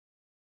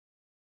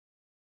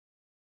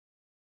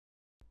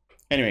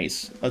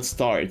Anyways, let's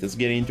start. Let's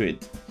get into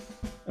it.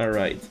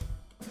 Alright.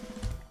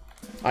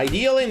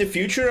 Ideally, in the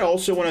future, I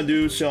also want to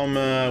do some,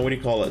 what do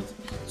you call it?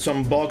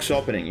 Some box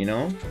opening, you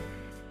know?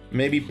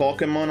 Maybe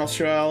Pokemon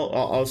Australia.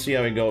 I'll see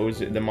how it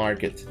goes in the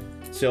market.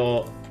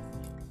 So,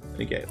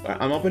 okay,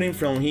 I'm opening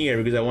from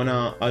here because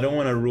I don't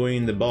wanna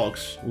ruin the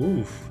box.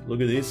 Oof,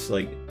 look at this,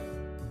 like,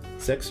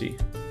 sexy.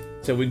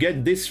 So we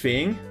get this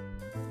thing.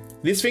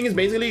 This thing is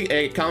basically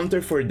a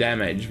counter for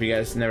damage. If you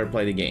guys never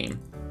played the game,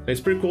 so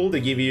it's pretty cool. They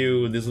give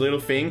you this little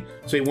thing.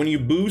 So when you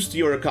boost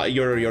your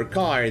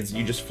cards,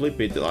 you just flip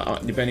it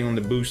depending on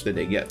the boost that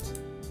they get.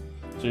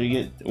 So you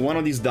get one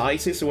of these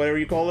dices or whatever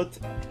you call it.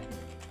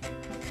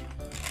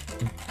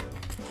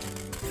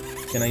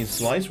 Can I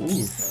slice?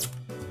 Ooh.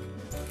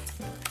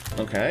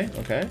 Okay,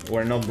 okay.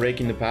 We're not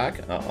breaking the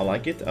pack. I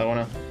like it. I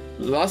wanna...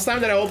 Last time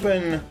that I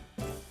opened...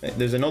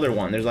 There's another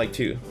one. There's like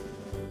two.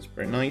 It's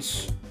very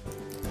nice.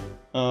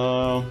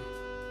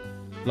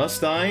 Last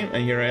time,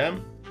 and here I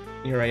am.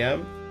 Here I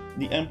am.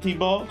 The empty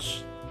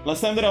box.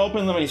 Last time that I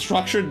opened my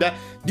structured deck...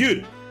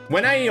 Dude!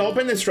 When I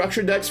opened the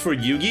structured decks for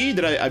Yugi,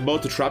 that I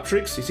bought the Trap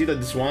Tricks, you see that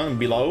this one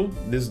below?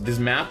 This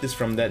map is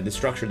from the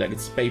structured deck.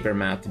 It's paper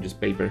mat,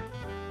 just paper.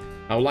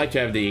 I would like to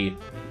have the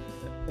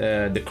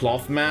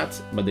cloth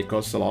mat, but they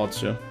cost a lot,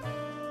 so...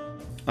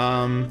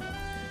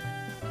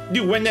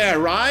 Dude, when they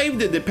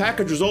arrived, the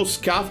package was all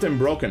scuffed and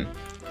broken.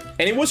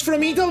 And it was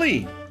from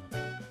Italy!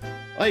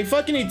 Like,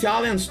 fucking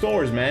Italian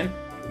stores, man.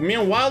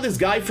 Meanwhile, this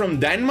guy from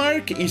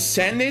Denmark, he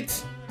sent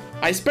it.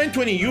 I spent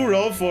 20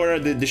 euro for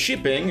the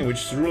shipping,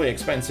 which is really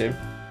expensive.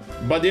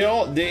 But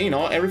they, you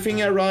know,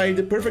 everything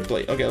arrived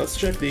perfectly. Okay, let's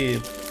check the...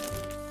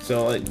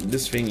 So,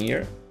 this thing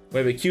here. We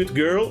have a cute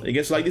girl. You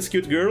guys like this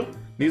cute girl?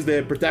 This is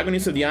the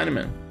protagonist of the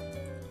anime.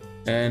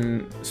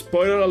 And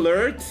spoiler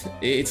alert,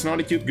 it's not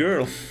a cute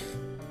girl.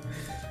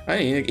 I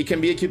mean, it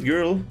can be a cute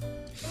girl.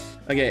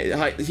 Okay,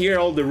 here are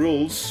all the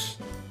rules,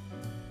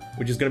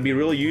 which is gonna be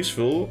really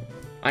useful.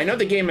 I know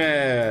the game,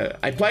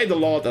 I played a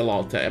lot.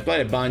 I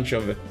played a bunch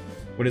of,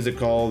 what is it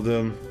called?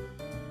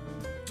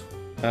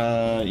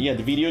 Yeah,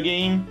 the video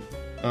game.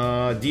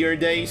 Dear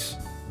Days.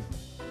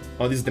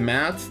 Oh, this is the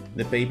mat,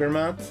 the paper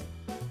mat.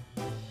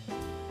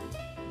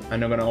 I'm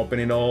not gonna open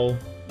it all.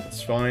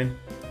 It's fine.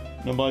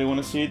 Nobody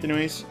wanna see it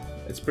anyways.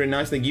 It's pretty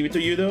nice. They give it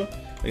to you though.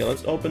 Okay,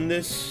 let's open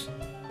this.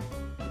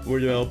 Where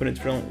do I open it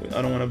from?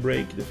 I don't wanna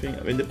break the thing.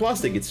 I mean, the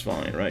plastic, it's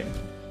fine, right?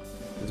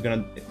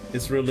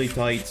 It's really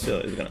tight, so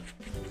it's gonna...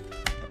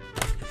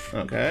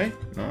 Okay,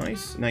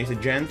 nice. Nice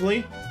and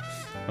gently.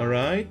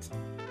 Alright.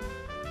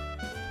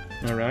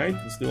 Alright,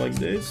 let's do like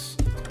this.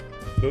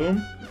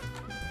 Boom.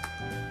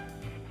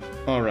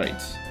 Alright.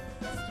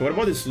 So what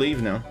about the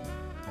sleeve now?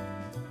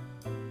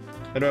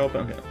 How do I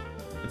open? Okay.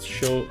 Let's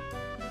show...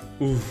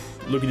 Oof,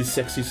 look at these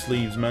sexy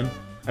sleeves, man.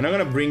 I'm not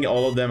gonna bring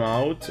all of them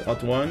out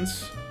at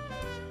once.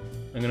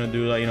 I'm gonna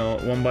do, like, you know,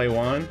 one by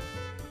one.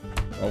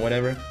 Or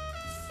whatever.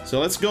 So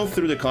let's go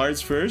through the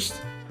cards first.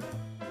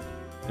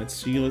 Let's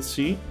see, let's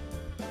see.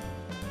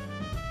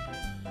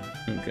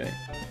 Okay.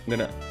 I'm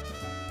gonna...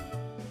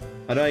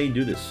 How do I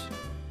do this?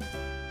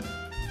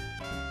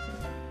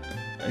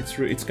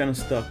 It's kind of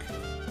stuck.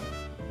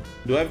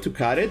 Do I have to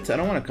cut it? I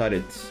don't want to cut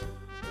it.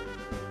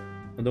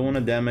 I don't want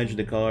to damage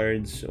the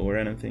cards or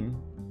anything.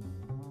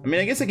 I mean,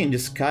 I guess I can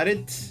just cut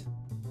it.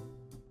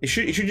 It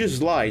should just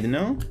slide,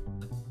 no?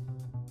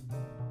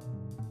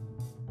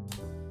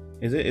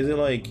 Is it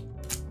like...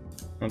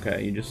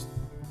 Okay, you just...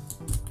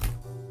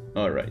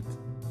 Alright.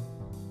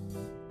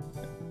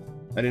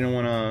 I didn't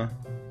wanna...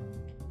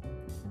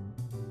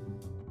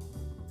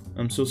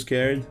 I'm so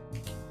scared.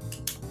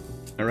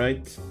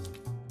 Alright.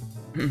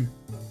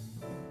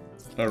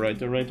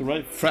 Alright.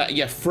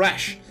 Yeah,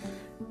 fresh!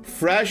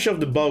 Fresh off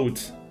the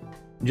boat.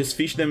 Just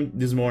fished them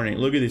this morning.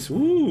 Look at this.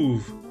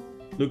 Woo!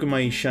 Look at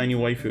my shiny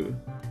waifu.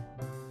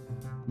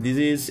 This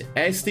is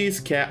Estes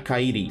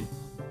Kairi.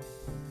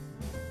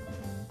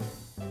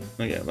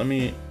 Okay, let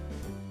me...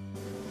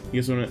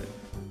 You guys wanna...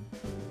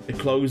 A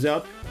close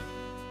up?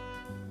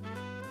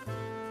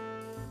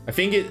 I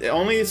think it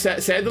only...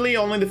 Sadly,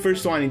 only the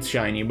first one is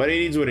shiny, but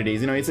it is what it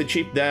is. You know, it's a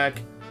cheap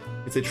deck.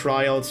 It's a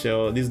trial,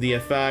 so this is the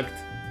effect.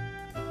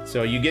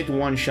 So you get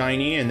one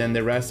shiny, and then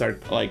the rest are,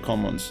 like,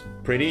 commons.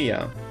 Pretty,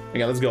 yeah.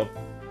 Okay, let's go.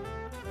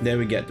 Then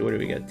we get... What do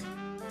we get?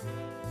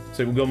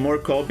 So we got more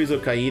copies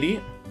of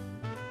Kairi.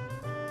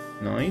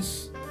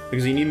 Nice.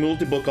 Because you need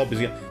multiple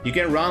copies. You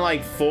can run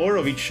like 4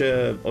 of each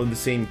of the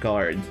same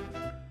card.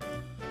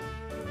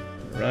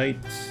 Right.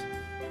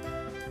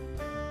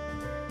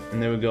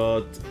 And then we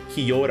got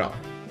Kiora.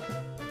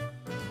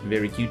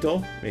 Very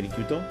cuto. Very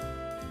cuto.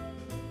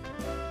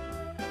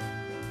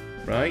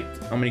 Right.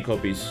 How many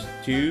copies?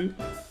 2.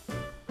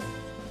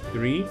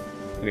 3.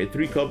 Okay,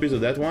 3 copies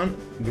of that one.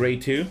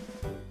 Grade 2.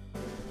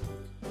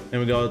 Then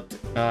we got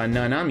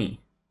Nanami.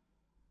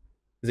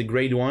 Is it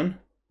grade 1?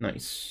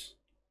 Nice.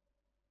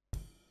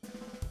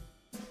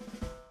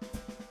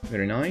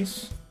 Very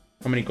nice.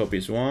 How many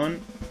copies? 1,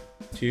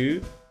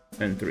 2,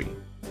 and 3.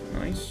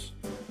 Nice.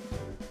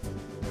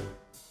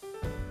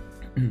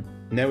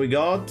 Then we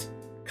got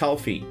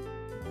Calfee.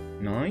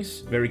 Nice,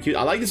 very cute.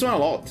 I like this one a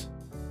lot.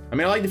 I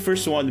mean, I like the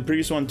first one, the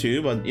previous one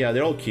too, but yeah,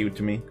 they're all cute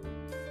to me.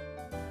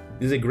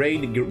 This is a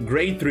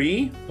grade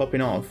 3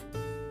 popping off.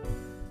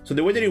 So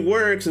the way that it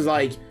works is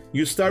like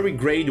you start with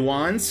grade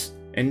 1s,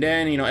 and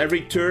then you know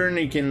every turn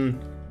you can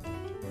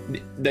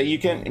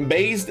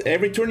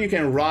every turn you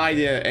can ride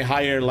a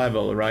higher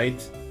level,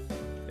 right?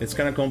 It's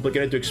kind of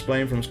complicated to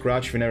explain from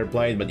scratch if you never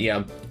played, but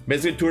yeah,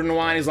 basically turn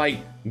 1 is like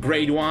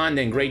grade 1,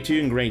 then grade 2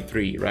 and grade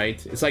 3,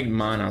 right? It's like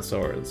mana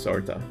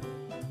sorta.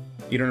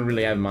 You don't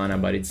really have mana,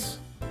 but it's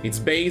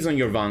based on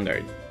your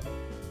Vanguard.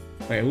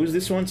 Okay, who's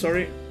this one?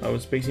 Sorry, I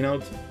was spacing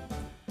out.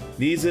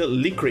 These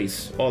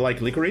Licorice, or like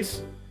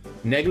Licorice?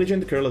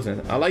 Negligent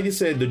Carelessness. I like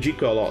this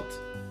Dojiko a lot.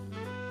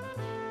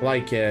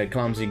 Like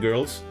clumsy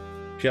girls.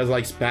 She has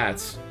like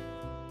spats.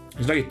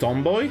 She's like a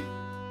tomboy,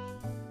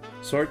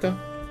 sorta.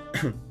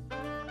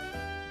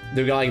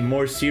 They got like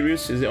more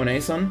serious. Is it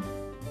Onesan?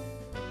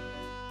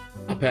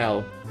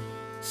 Appel.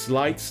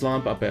 Slight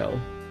slump Appel.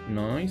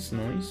 Nice,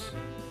 nice.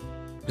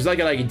 She's like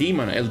a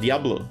demon, El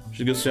Diablo.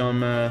 She's got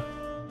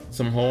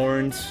some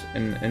horns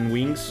and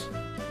wings.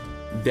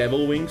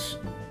 Devil wings.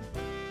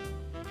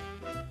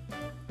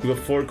 We got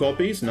 4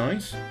 copies,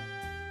 nice.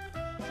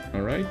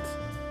 Alright.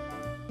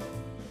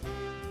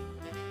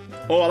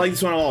 Oh, I like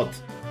this one a lot.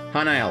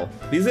 Hanael.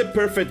 This is a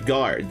perfect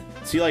guard.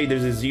 See, like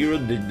there's a 0,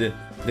 the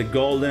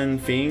golden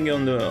thing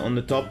on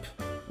the top,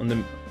 on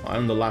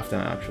the left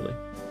hand actually.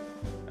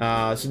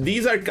 So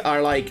these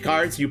are like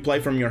cards you play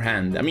from your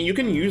hand. I mean, you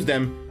can use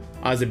them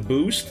as a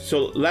boost.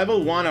 So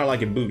level 1 are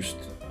like a boost.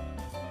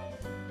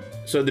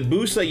 So the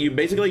boost, like you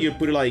put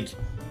it like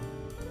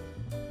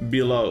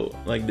below,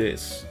 like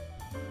this.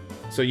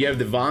 So you have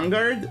the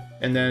Vanguard,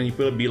 and then you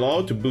put it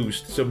below to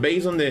boost. So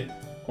based on the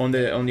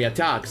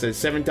attacks, it's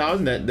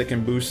 7,000 that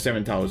can boost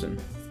 7,000.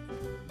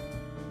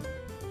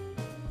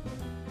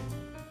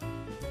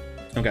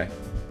 Okay,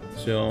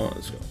 so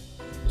let's go.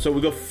 So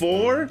we got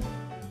 4,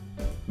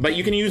 but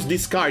you can use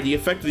this card. The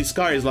effect of this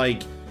card is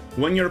like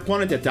when your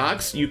opponent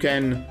attacks, you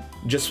can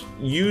just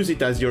use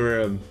it as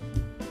your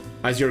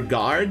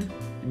guard.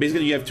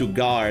 Basically, you have to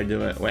guard.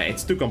 Well,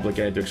 it's too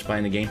complicated to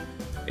explain the game.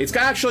 It's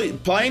kind of actually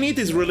playing it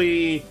is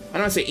really, I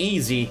don't want to say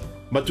easy,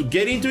 but to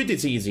get into it,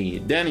 it's easy.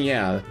 Then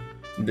yeah,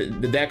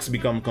 the decks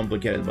become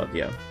complicated. But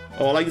yeah,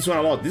 oh, I like this one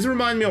a lot. This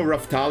reminds me of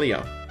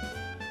Raftalia,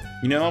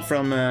 you know,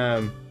 from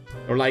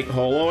or like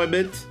Hollow a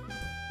bit.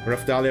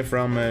 Raftalia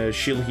from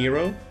Shield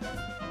Hero.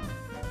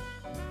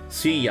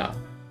 See ya.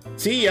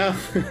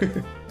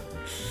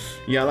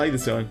 Yeah, I like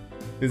this one.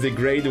 It's a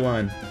grade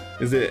 1.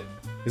 Is it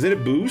a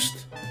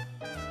boost?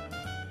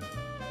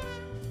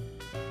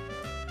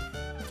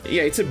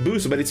 Yeah, it's a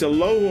boost, but it's a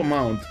low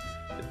amount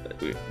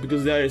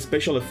because they're a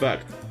special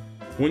effect.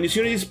 When this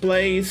unit is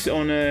placed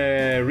on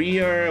a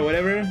rear or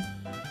whatever,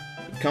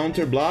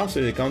 counter blast,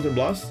 or the counter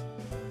blast,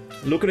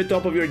 look at the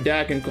top of your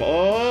deck and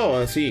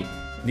oh, I see.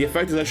 The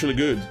effect is actually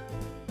good.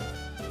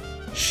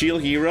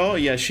 Shield Hero,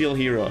 yeah, Shield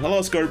Hero. Hello,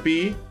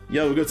 Scorpy.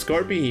 Yo, we got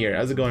Scorpy here.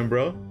 How's it going,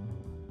 bro?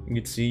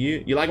 Good to see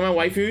you. You like my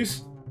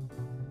waifus?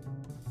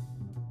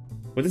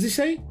 What does he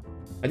say?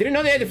 I didn't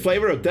know they had the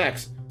flavor of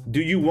text. Do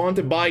you want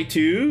to buy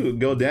too?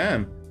 Go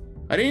damn.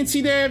 I didn't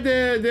see they have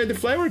the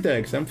flavor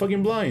text. I'm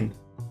fucking blind.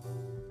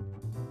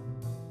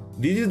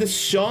 This is the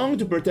song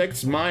to protect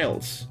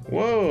smiles.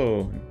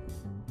 Whoa.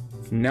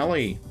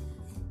 Nelly.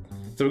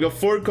 So we got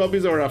 4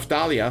 copies of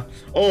Raftalia.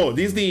 Oh,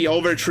 this is the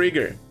over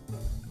trigger.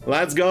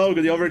 Let's go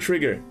with the over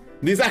trigger.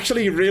 This is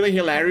actually really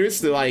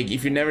hilarious. Like,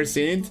 if you've never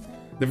seen it.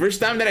 The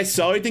first time that I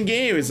saw it in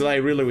game, it was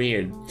like really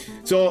weird.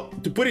 So,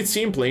 to put it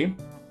simply,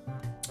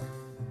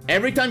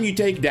 every time you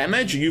take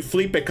damage, you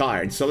flip a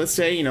card. So let's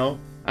say, you know,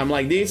 I'm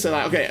like this, and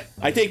okay,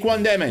 I take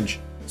 1 damage.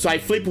 So I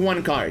flip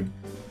 1 card.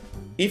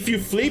 If you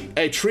flip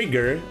a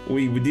trigger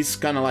with this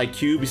kind of like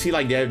cube, you see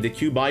like they have the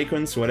cube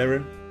icons,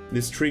 whatever,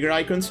 these trigger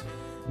icons,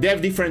 they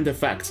have different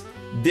effects.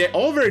 The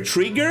over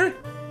trigger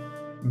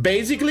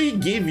basically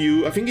give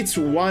you, I think it's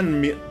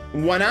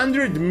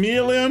 100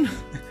 million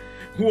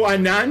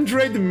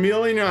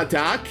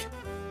attack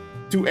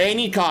to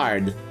any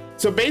card.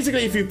 So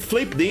basically, if you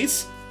flip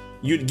this,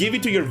 you'd give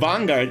it to your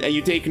Vanguard and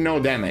you take no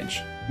damage.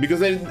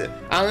 Because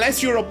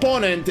unless your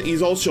opponent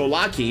is also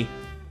lucky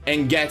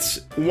and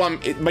gets 1,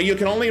 but you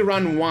can only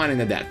run 1 in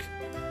the deck.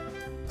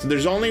 So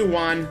there's only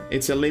 1,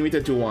 it's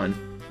limited to 1.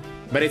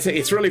 But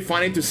it's really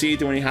funny to see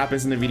it when it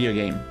happens in the video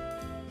game.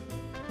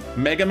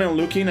 Mega Man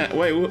looking at,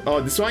 wait, oh,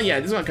 this one,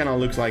 yeah, this one kind of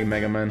looks like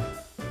Mega Man.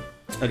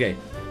 Okay,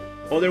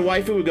 other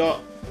waifu, we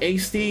got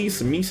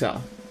Aestes Misa.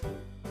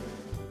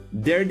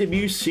 Their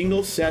debut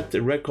single set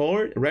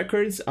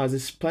records as a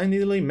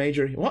splendidly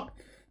major... What?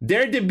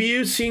 Their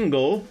debut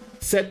single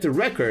set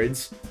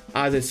records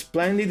as a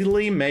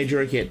splendidly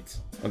major hit.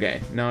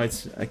 Okay, now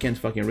it's... I can't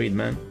fucking read,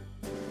 man.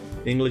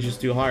 English is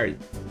too hard.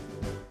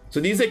 So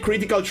this is a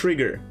critical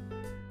trigger.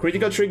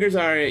 Critical triggers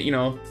are, you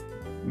know...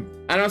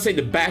 I don't say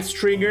the best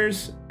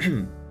triggers.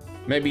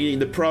 Maybe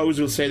the pros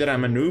will say that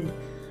I'm a noob.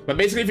 But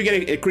basically, if you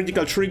get a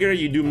critical trigger,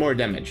 you do more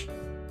damage.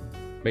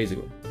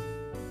 Basically.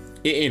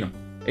 You know.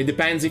 It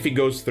depends if it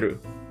goes through.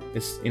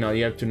 It's, you know,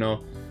 you have to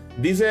know.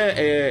 This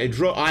a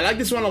draw. I like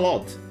this one a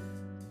lot.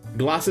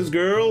 Glasses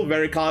girl,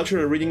 very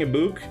cultural, reading a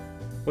book.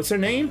 What's her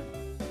name?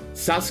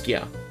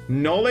 Saskia.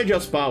 Knowledge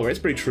as power. It's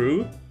pretty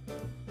true.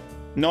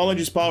 Knowledge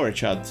is power,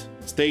 chat.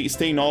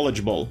 Stay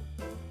knowledgeable.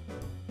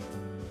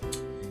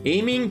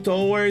 Aiming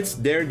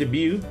towards their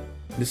debut,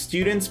 the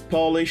students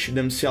polish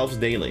themselves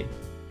daily.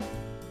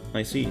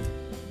 I see.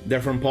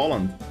 They're from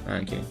Poland.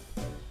 Okay.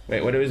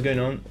 Wait, what is going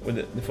on with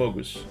the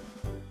focus?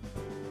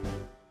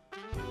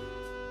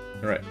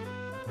 Alright.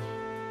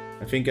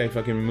 I think I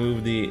fucking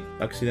moved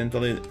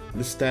accidentally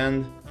the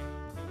stand.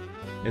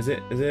 Is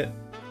it?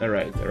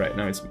 Alright,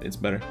 now it's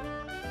better.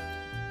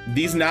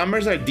 These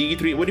numbers are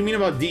D3. What do you mean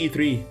about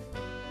D3?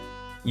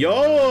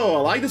 Yo,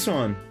 I like this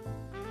one.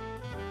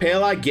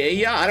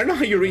 Pelageia? I don't know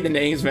how you read the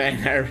names,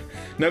 man.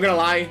 Not gonna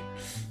lie.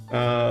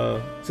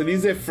 So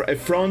this is a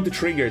front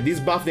trigger. This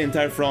buff the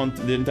entire front,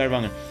 the entire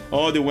Vanguard.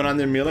 Oh, the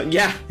 100 million.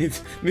 Yeah,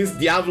 it's this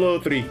Diablo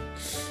 3.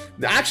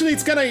 Actually,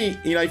 it's kinda,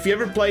 you know, if you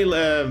ever play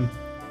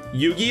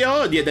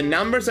Yu-Gi-Oh, yeah, the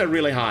numbers are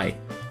really high.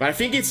 But I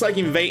think it's like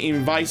in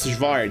Vice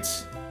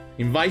Schwarz.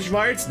 In Vice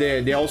Schwarz,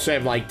 they also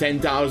have like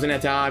 10,000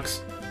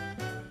 attacks,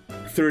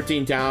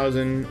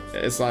 13,000.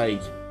 It's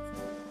like,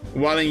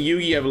 while in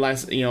Yu-Gi you have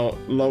less, you know,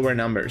 lower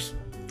numbers.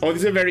 Oh,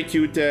 this is a very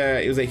cute,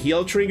 it was a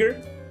heal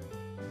trigger.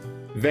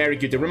 Very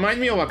cute. It reminds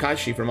me of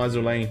Akashi from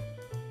Azur Lane.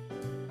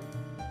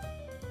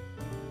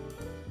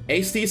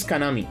 AC is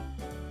Kanami.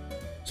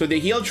 So the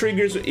heal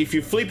triggers, if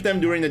you flip them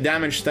during the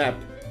damage step,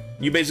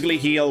 you basically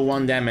heal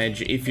 1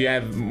 damage if you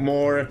have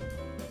more,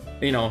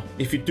 you know,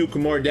 if you took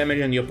more damage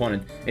than the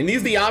opponent. And this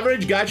is the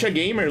average gacha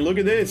gamer. Look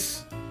at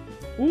this.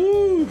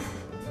 Woo!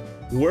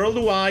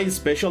 Worldwide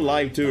special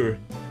live tour.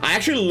 I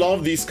actually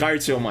love these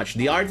cards so much.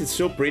 The art is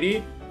so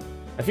pretty.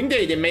 I think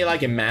they made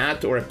like a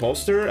mat or a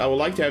poster. I would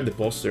like to have the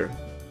poster.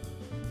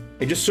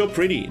 It's just so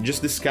pretty.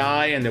 Just the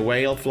sky and the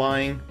whale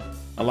flying.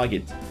 I like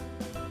it.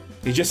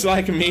 It's just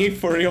like me,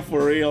 for real,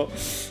 for real.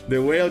 The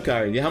whale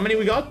card. How many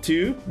we got?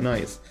 2?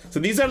 Nice. So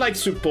these are like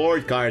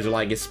support cards, or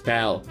like a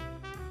spell.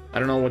 I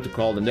don't know what to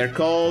call them. They're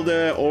called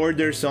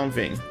order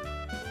something.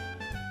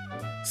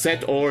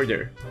 Set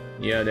order.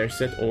 Yeah, they're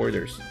set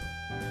orders.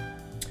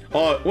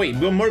 Oh, wait,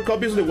 we have more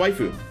copies of the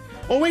waifu.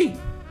 Oh, wait.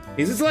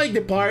 Is this like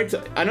the part...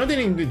 I know that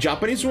in the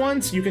Japanese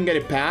ones, you can get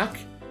a pack.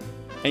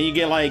 And you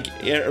get like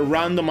a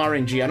random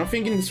RNG. I don't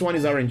think in this one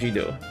is RNG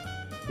though.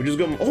 We just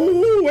go...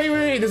 Oh,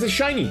 wait, there's a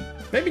shiny.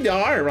 Maybe they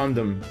are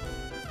random.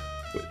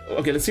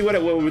 Okay, let's see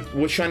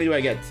what shiny do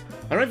I get.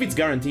 I don't know if it's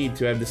guaranteed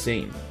to have the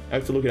same. I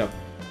have to look it up.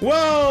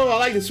 Whoa, I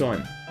like this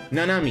one.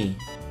 Nanami.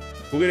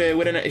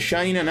 With a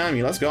shiny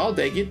Nanami. Let's go, I'll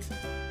take it.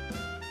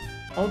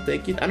 I'll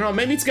take it. I don't know,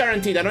 maybe it's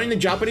guaranteed. I know in the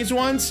Japanese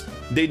ones,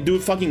 they do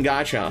fucking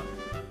gacha.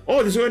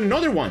 Oh, there's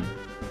another one.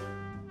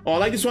 Oh, I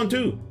like this one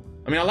too.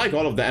 I mean, I like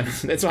all of them.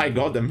 That's why I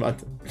got them,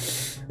 but...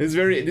 This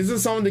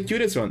is some of the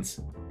cutest ones.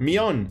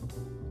 Mion.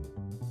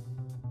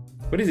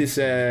 What is this?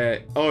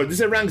 Oh, this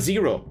is a rank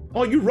 0.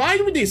 Oh, you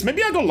ride with this.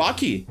 Maybe I got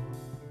lucky.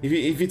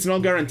 If it's not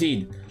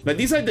guaranteed. But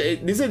these are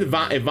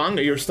the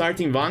Vanguard, your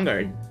starting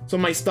Vanguard. So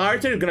my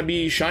starter is gonna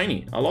be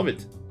shiny. I love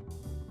it.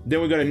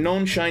 Then we got a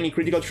non-shiny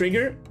critical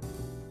trigger.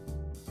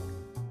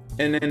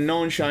 And a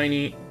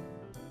non-shiny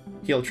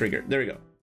heal trigger. There we go.